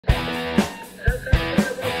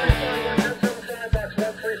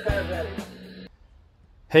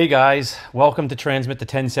Hey guys, welcome to Transmit the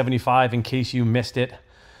 1075 in case you missed it.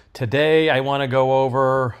 Today I want to go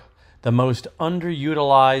over the most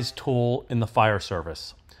underutilized tool in the fire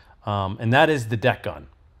service, and that is the deck gun.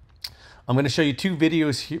 I'm going to show you two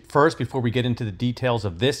videos first before we get into the details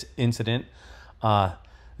of this incident.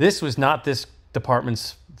 This was not this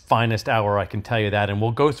department's finest hour, I can tell you that, and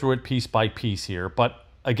we'll go through it piece by piece here. But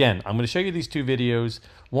again, I'm going to show you these two videos.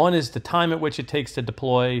 One is the time at which it takes to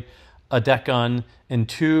deploy a deck gun, and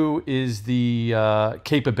two is the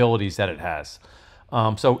capabilities that it has.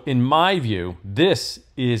 So in my view, this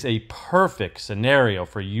is a perfect scenario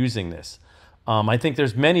for using this. I think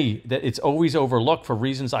there's many that it's always overlooked for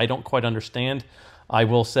reasons I don't quite understand. I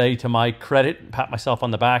will say, to my credit, pat myself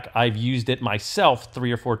on the back, I've used it myself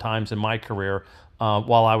 3 or 4 times in my career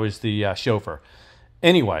while I was the chauffeur.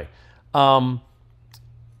 Anyway,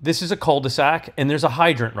 this is a cul-de-sac, and there's a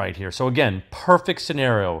hydrant right here. So again, perfect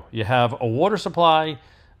scenario. You have a water supply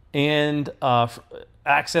and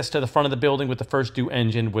access to the front of the building with the first due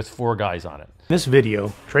engine with 4 guys on it. In this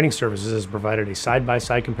video, Training Services has provided a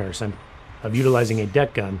side-by-side comparison of utilizing a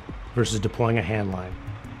deck gun versus deploying a hand line.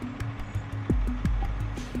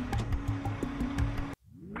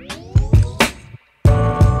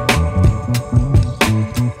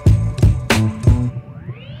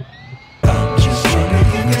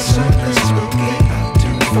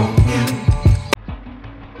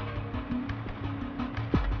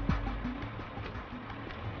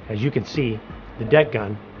 As you can see, the deck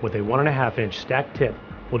gun with a 1.5-inch stacked tip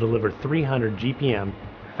will deliver 300 GPM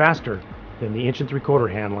faster than the 1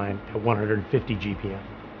 3/4 hand line at 150 GPM,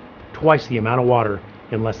 twice the amount of water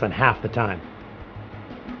in less than half the time.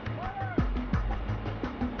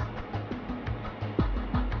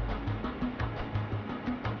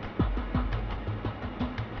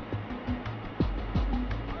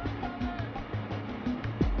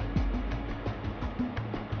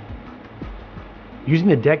 Using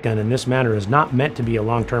the deck gun in this manner is not meant to be a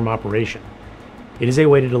long-term operation. It is a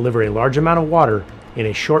way to deliver a large amount of water in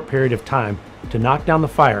a short period of time to knock down the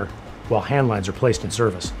fire while hand lines are placed in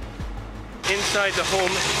service. Inside the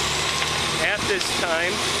home at this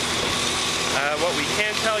time, what we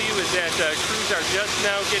can tell you is that crews are just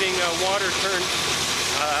now getting water turned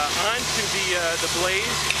onto the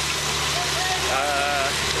blaze.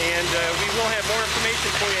 And we will have more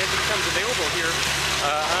information for you as it becomes available here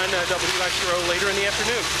on WXRO later in the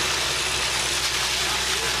afternoon.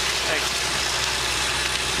 Thanks.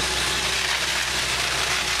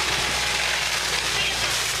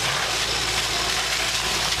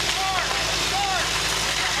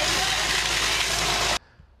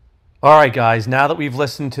 All right, guys, now that we've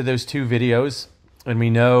listened to those two videos and we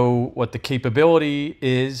know what the capability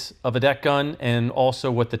is of a deck gun and also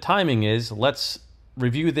what the timing is, let's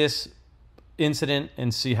review this incident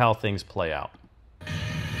and see how things play out.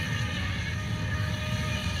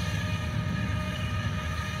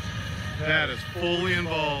 That is fully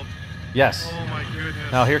involved. Yes. Oh my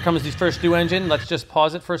goodness. Now here comes the first due engine. Let's just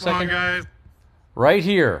pause it for a second. Come on, guys. Right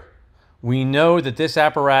here, we know that this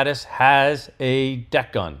apparatus has a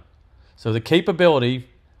deck gun. So the capability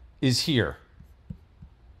is here.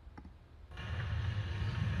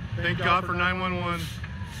 Thank God for 911.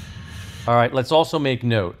 All right, let's also make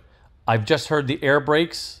note. I've just heard the air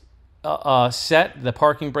brakes set, the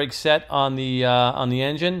parking brake set on the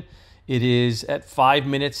engine. It is at 5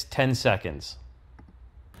 minutes, 10 seconds.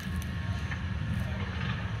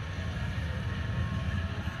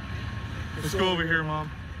 Let's go over here,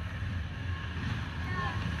 Mom.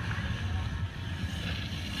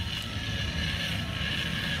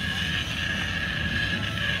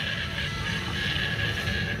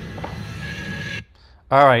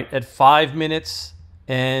 All right, at 5 minutes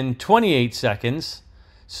and 28 seconds,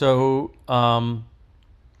 so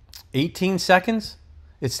 18 seconds?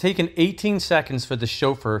 It's taken 18 seconds for the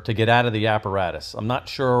chauffeur to get out of the apparatus. I'm not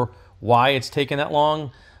sure why it's taken that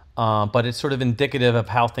long, but it's sort of indicative of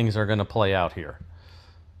how things are going to play out here.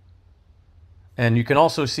 And you can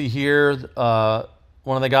also see here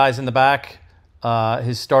one of the guys in the back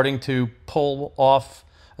is starting to pull off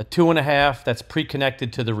a 2.5 that's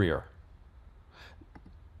pre-connected to the rear.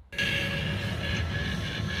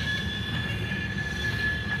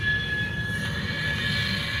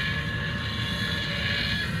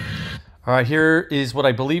 All right, here is what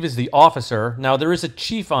I believe is the officer. Now, there is a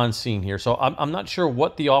chief on scene here, so I'm not sure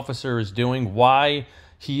what the officer is doing, why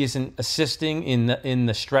he isn't assisting in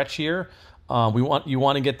the stretch here. You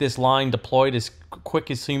want to get this line deployed as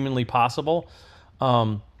quick as humanly possible.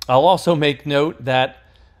 I'll also make note that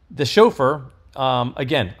the chauffeur,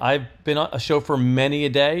 again, I've been a chauffeur many a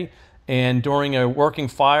day, And during a working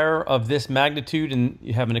fire of this magnitude, and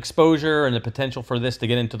you have an exposure and the potential for this to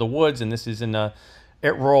get into the woods, and this is in a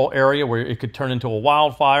rural area where it could turn into a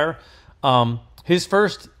wildfire, his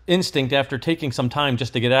first instinct after taking some time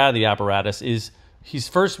just to get out of the apparatus is his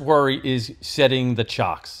first worry is setting the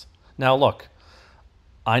chocks. Now look,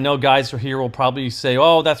 I know guys here will probably say,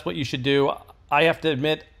 oh, that's what you should do. I have to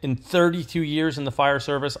admit, in 32 years in the fire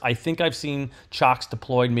service, I think I've seen chocks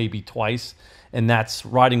deployed maybe twice, and that's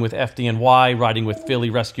riding with FDNY, riding with Philly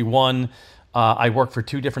Rescue 1. I work for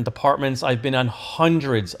 2 different departments. I've been on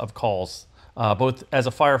hundreds of calls, both as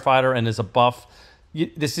a firefighter and as a buff.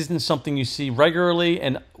 This isn't something you see regularly,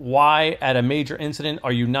 and why at a major incident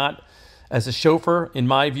are you not, as a chauffeur, in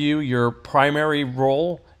my view, your primary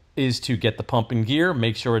role is to get the pump in gear,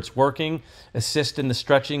 make sure it's working, assist in the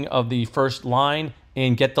stretching of the first line,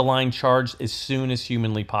 and get the line charged as soon as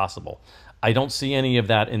humanly possible. I don't see any of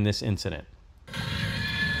that in this incident.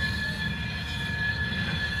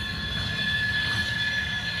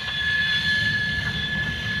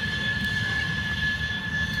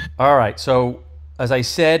 All right, so as I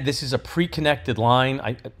said, this is a pre-connected line.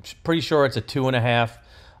 I'm pretty sure it's a 2.5.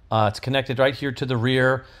 It's connected right here to the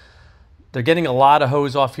rear. They're getting a lot of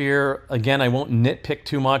hose off here. Again, I won't nitpick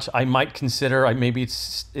too much. I might consider, maybe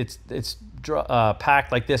it's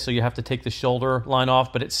packed like this, so you have to take the shoulder line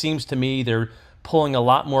off, but it seems to me they're pulling a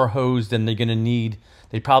lot more hose than they're gonna need.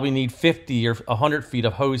 They probably need 50 or 100 feet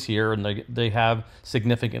of hose here, and they have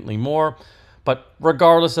significantly more. But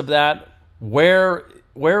regardless of that, where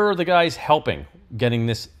are the guys helping getting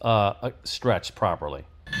this stretched properly?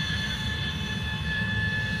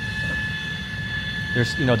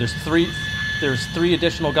 There's three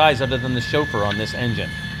additional guys other than the chauffeur on this engine.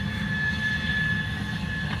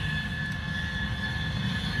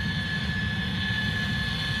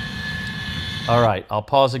 All right, I'll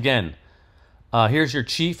pause again. Here's your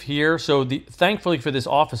chief here. So thankfully for this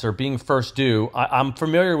officer being first due, I'm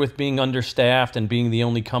familiar with being understaffed and being the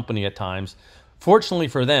only company at times. Fortunately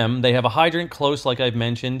for them, they have a hydrant close, like I've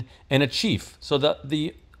mentioned, and a chief. So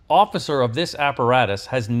the officer of this apparatus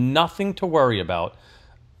has nothing to worry about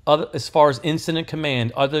as far as incident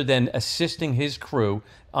command other than assisting his crew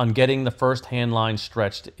on getting the first hand line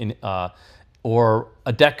stretched in, or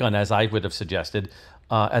a deck gun, as I would have suggested,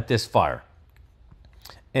 at this fire.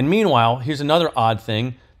 And meanwhile, here's another odd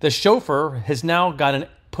thing. The chauffeur has now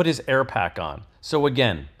put his air pack on. So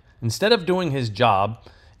again, instead of doing his job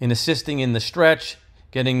in assisting in the stretch,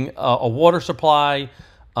 getting a water supply,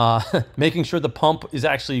 making sure the pump is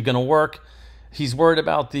actually going to work, he's worried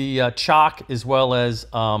about the chock as well as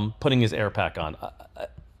putting his air pack on.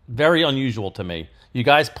 Very unusual to me. You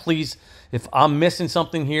guys, please, if I'm missing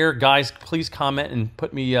something here, guys, please comment and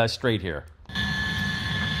put me straight here.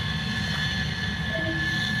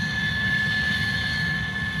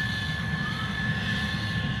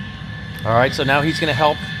 All right, so now he's going to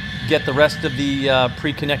help get the rest of the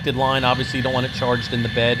pre-connected line. Obviously, you don't want it charged in the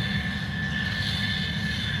bed.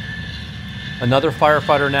 Another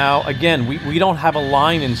firefighter now. Again, we don't have a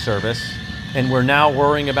line in service, and we're now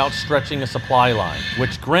worrying about stretching a supply line,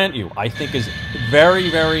 which, grant you, I think is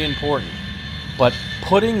very, very important. But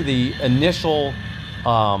putting the initial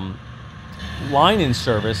line in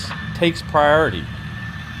service takes priority.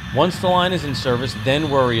 Once the line is in service,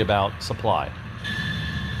 then worry about supply.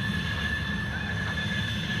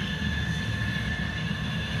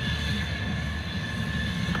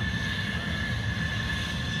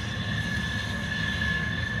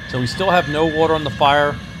 So we still have no water on the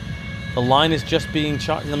fire. The line is just being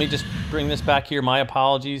charged. Let me just bring this back here. My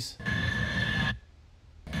apologies.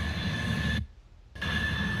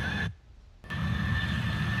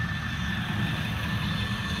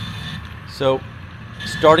 So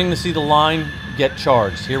starting to see the line get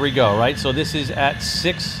charged. Here we go, right? So this is at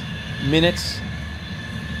 6 minutes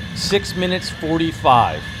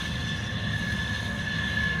 45.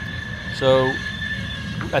 So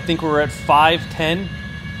I think we're at 5:10.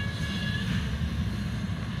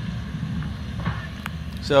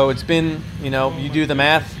 So it's been, you do the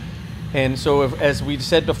math. And so as we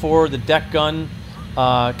said before, the deck gun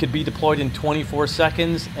could be deployed in 24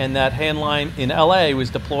 seconds, and that hand line in LA was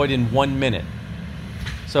deployed in 1 minute.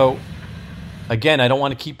 So again, I don't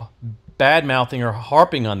want to keep bad-mouthing or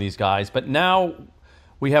harping on these guys, but now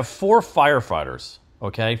we have 4 firefighters,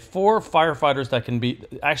 okay? 4 firefighters that can be,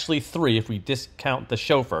 actually 3 if we discount the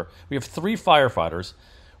chauffeur. We have 3 firefighters.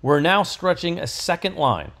 We're now stretching a second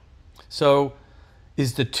line. So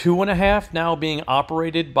is the 2.5 now being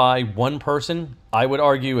operated by 1 person? I would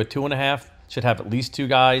argue a 2.5 should have at least 2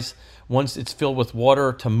 guys. Once it's filled with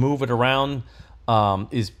water, to move it around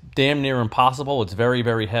is damn near impossible. It's very,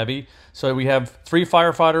 very heavy. So we have 3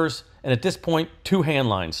 firefighters and at this point, 2 hand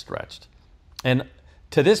lines stretched. And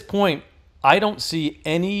to this point, I don't see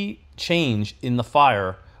any change in the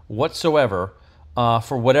fire whatsoever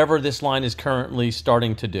for whatever this line is currently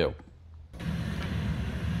starting to do.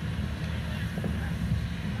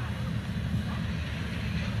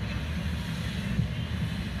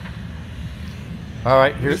 All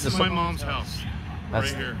right, here's This is my mom's house. Right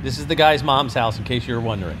here. This is the guy's mom's house, in case you're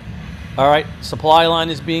wondering. All right, supply line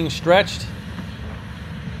is being stretched.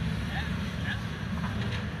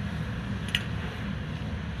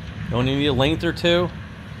 You only need a length or two.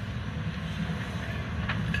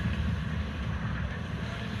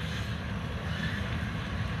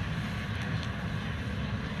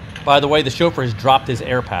 By the way, the chauffeur has dropped his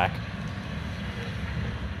air pack.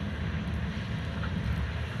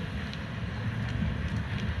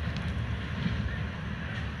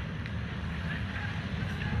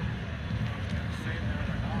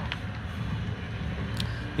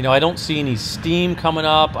 You know, I don't see any steam coming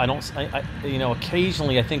up. You know,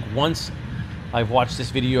 occasionally, I think once I've watched this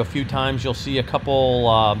video a few times, you'll see a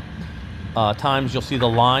couple times you'll see the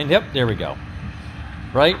line. Yep, there we go.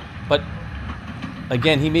 Right? But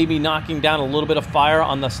again, he may be knocking down a little bit of fire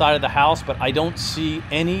on the side of the house, but I don't see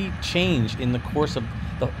any change in the course of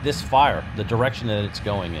this fire, the direction that it's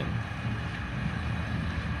going in.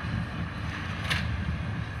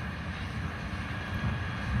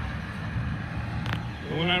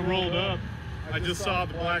 When I rolled up, I just saw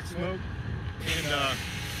the black smoke, and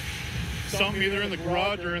something either in the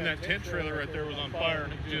garage or in that tent trailer right there was on fire,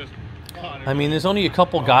 and it just caught it. I mean, there's only a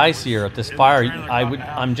couple guys here at this fire.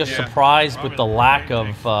 I'm just surprised with the lack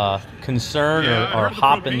of concern or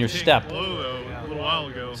hop in your step. A little while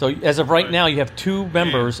ago. So as of right now, you have 2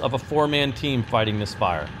 members of a 4-man team fighting this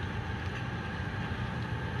fire.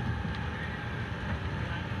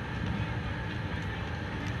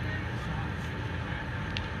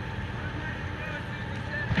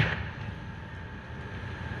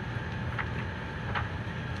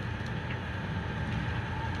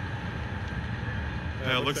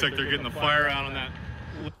 Yeah, it looks like they're getting the fire out on that.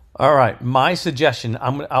 All right, my suggestion,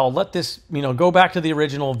 I'll let this, you know, go back to the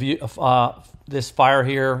original view of this fire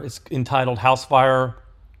here. It's entitled House Fire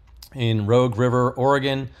in Rogue River,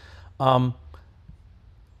 Oregon.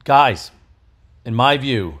 Guys, in my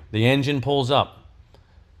view, the engine pulls up,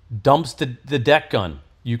 dumps the deck gun.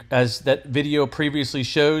 As that video previously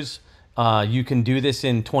shows, you can do this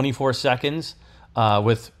in 24 seconds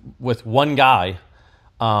with one guy.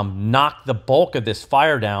 Knock the bulk of this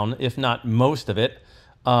fire down, if not most of it.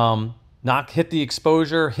 Hit the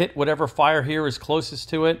exposure, hit whatever fire here is closest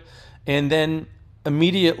to it, and then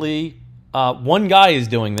immediately, one guy is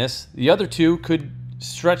doing this. The other 2 could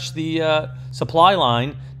stretch the supply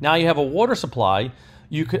line. Now you have a water supply.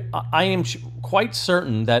 I am quite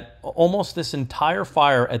certain that almost this entire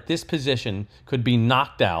fire at this position could be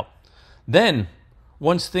knocked out. Then,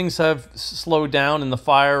 once things have slowed down and the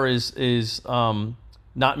fire is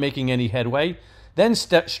not making any headway, then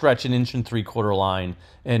stretch an 1 3/4 line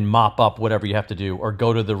and mop up whatever you have to do, or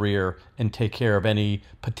go to the rear and take care of any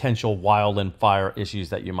potential wildland fire issues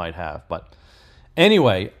that you might have. But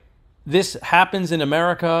anyway, this happens in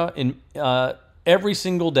America every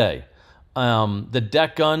single day. The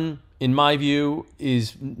deck gun, in my view,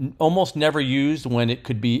 is almost never used when it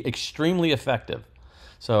could be extremely effective.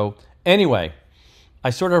 So anyway, I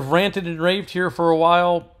sort of ranted and raved here for a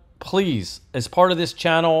while. Please, as part of this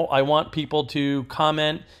channel, I want people to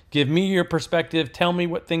comment, give me your perspective, tell me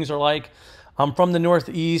what things are like. I'm from the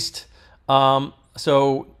Northeast,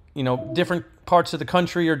 so, you know, different parts of the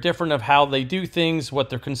country are different of how they do things,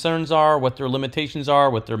 what their concerns are, what their limitations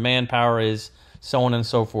are, what their manpower is, so on and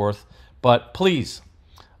so forth. But please,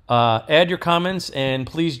 add your comments, and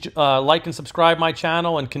please like and subscribe my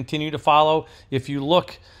channel and continue to follow. If you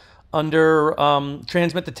look under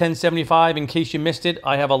Transmit the 1075, in case you missed it,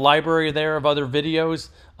 I have a library there of other videos.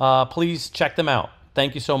 Please check them out.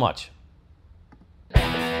 Thank you so much.